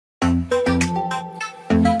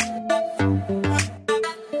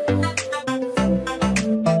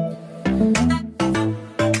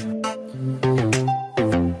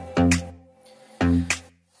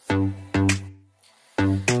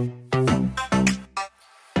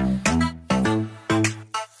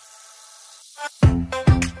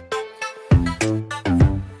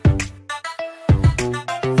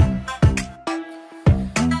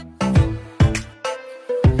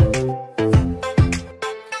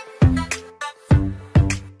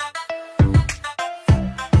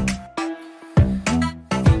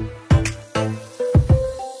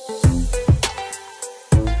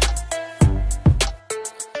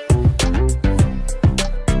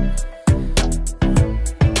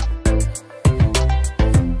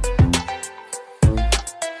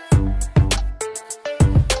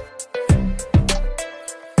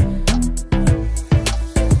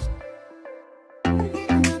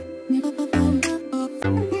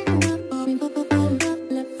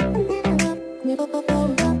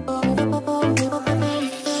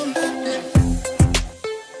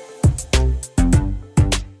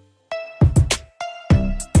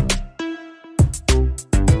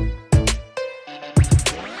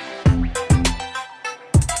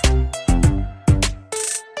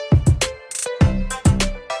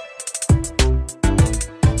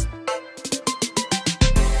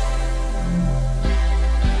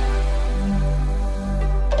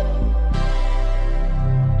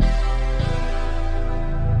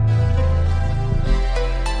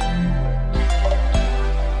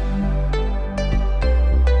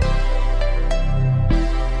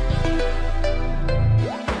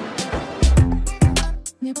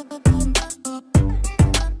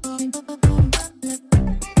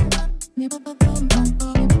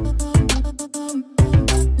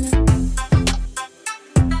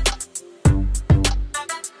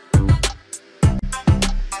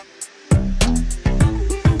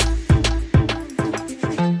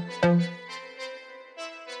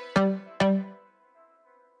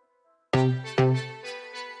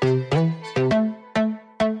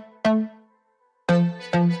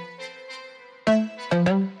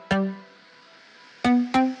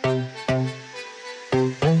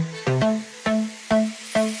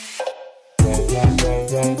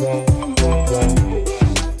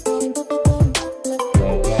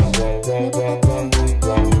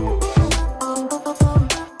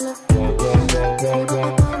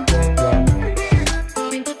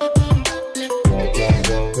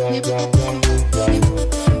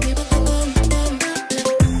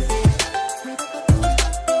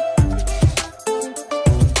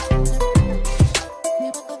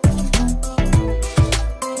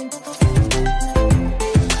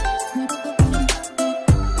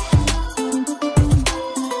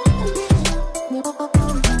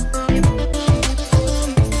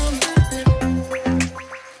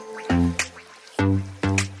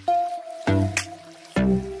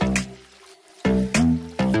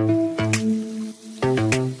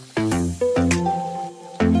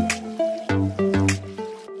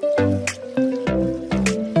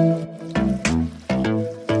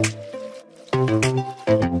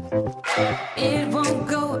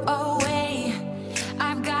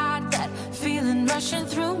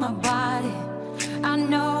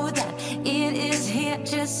can't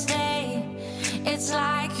just stay. It's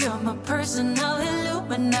like you're my personal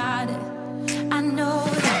Illuminati. I know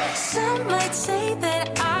that some might say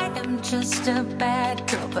that I am just a bad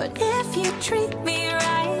girl, but if you treat me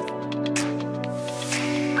right,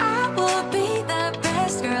 I will be the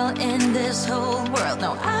best girl in this whole world.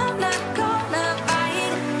 No, I'm not gonna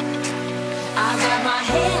fight. I got my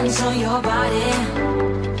hands on your body,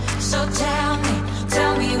 so tell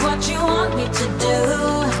me what you want me to do.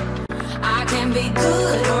 I can be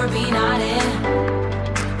good or be naughty,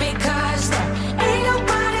 because there ain't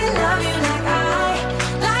nobody love you like I do,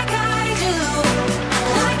 like I do,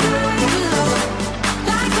 like I do,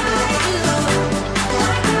 like I do,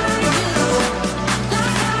 like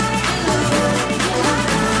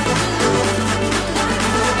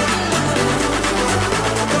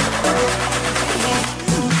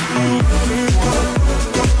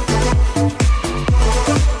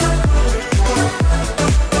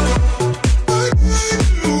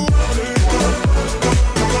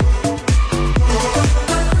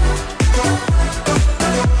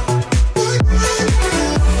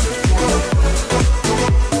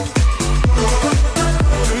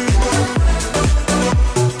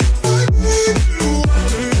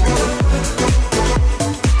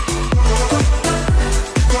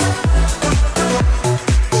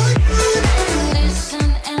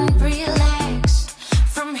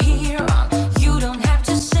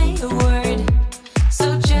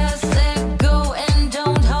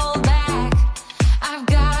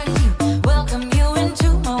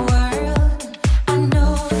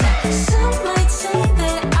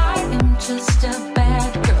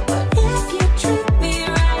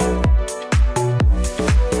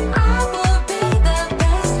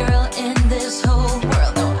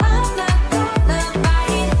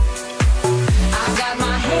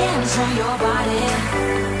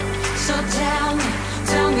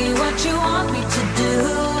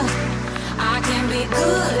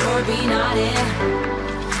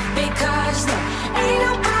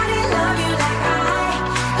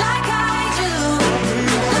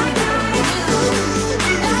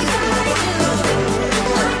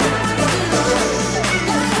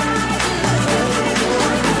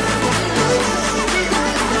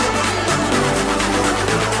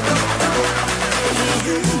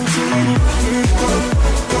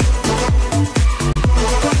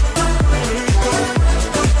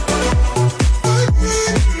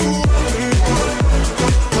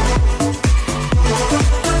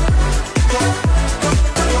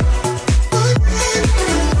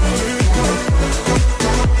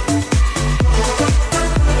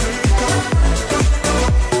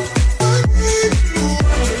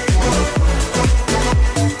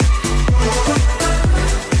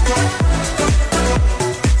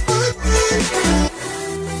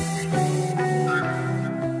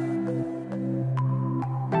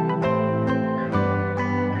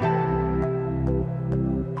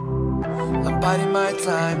biding my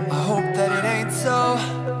time, I hope that it ain't so.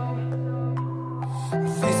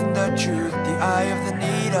 Facing the truth, the eye of the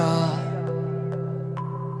needle.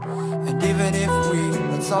 And even if we're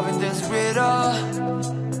not solving this riddle,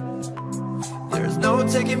 there's no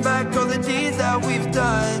taking back all the deeds that we've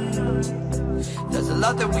done. There's a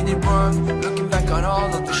lot that we did wrong, looking back on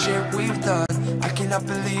all of the shit we've done. I cannot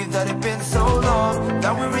believe that it's been so long,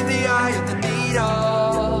 that we're in the eye of the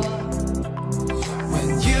needle. When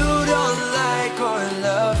you don't like or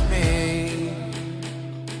love me,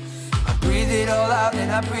 I breathe it all out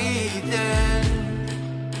and I breathe in.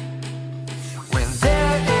 When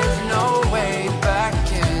there is no way back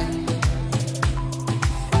in,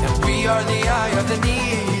 and we are the eye of the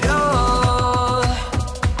needle.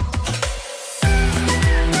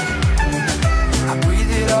 I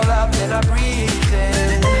breathe it all out and I breathe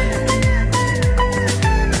in.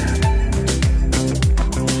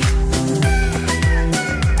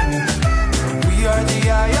 We are the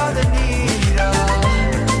eye of the needle.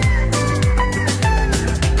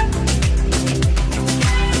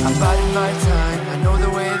 I'm biding my time, I know the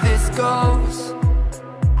way this goes.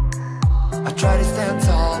 I try to stand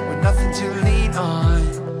tall with nothing to lean on.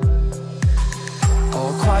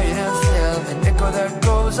 All quiet and still, an echo that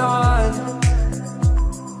goes on.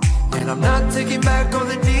 And I'm not taking back all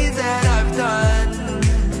the deeds that I've done.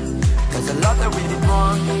 There's a lot that we did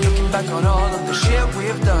wrong, looking back on all of the shit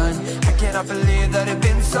we've done. I cannot believe that it's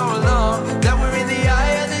been so long, that we're in the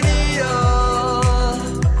eye of the needle.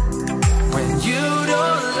 When you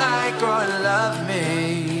don't like or love me,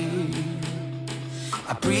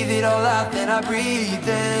 I breathe it all out, then I breathe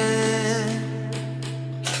in.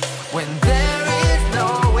 When there is no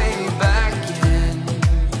way back in,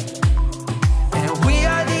 and we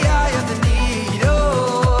are the eye of the needle.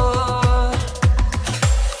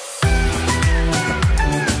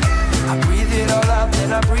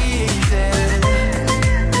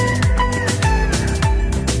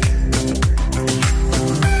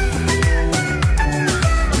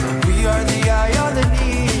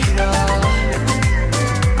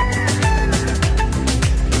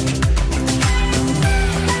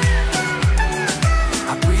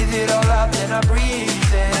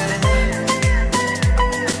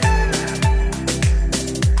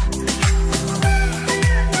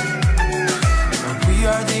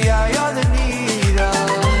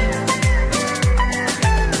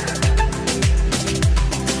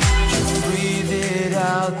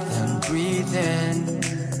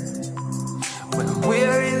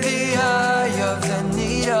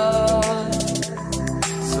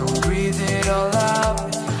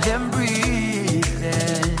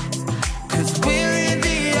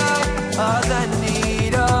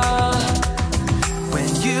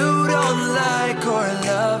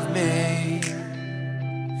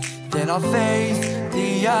 then I'll face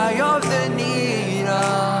the eye of the needle.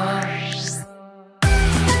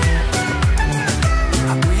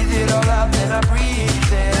 I breathe it all out, then I breathe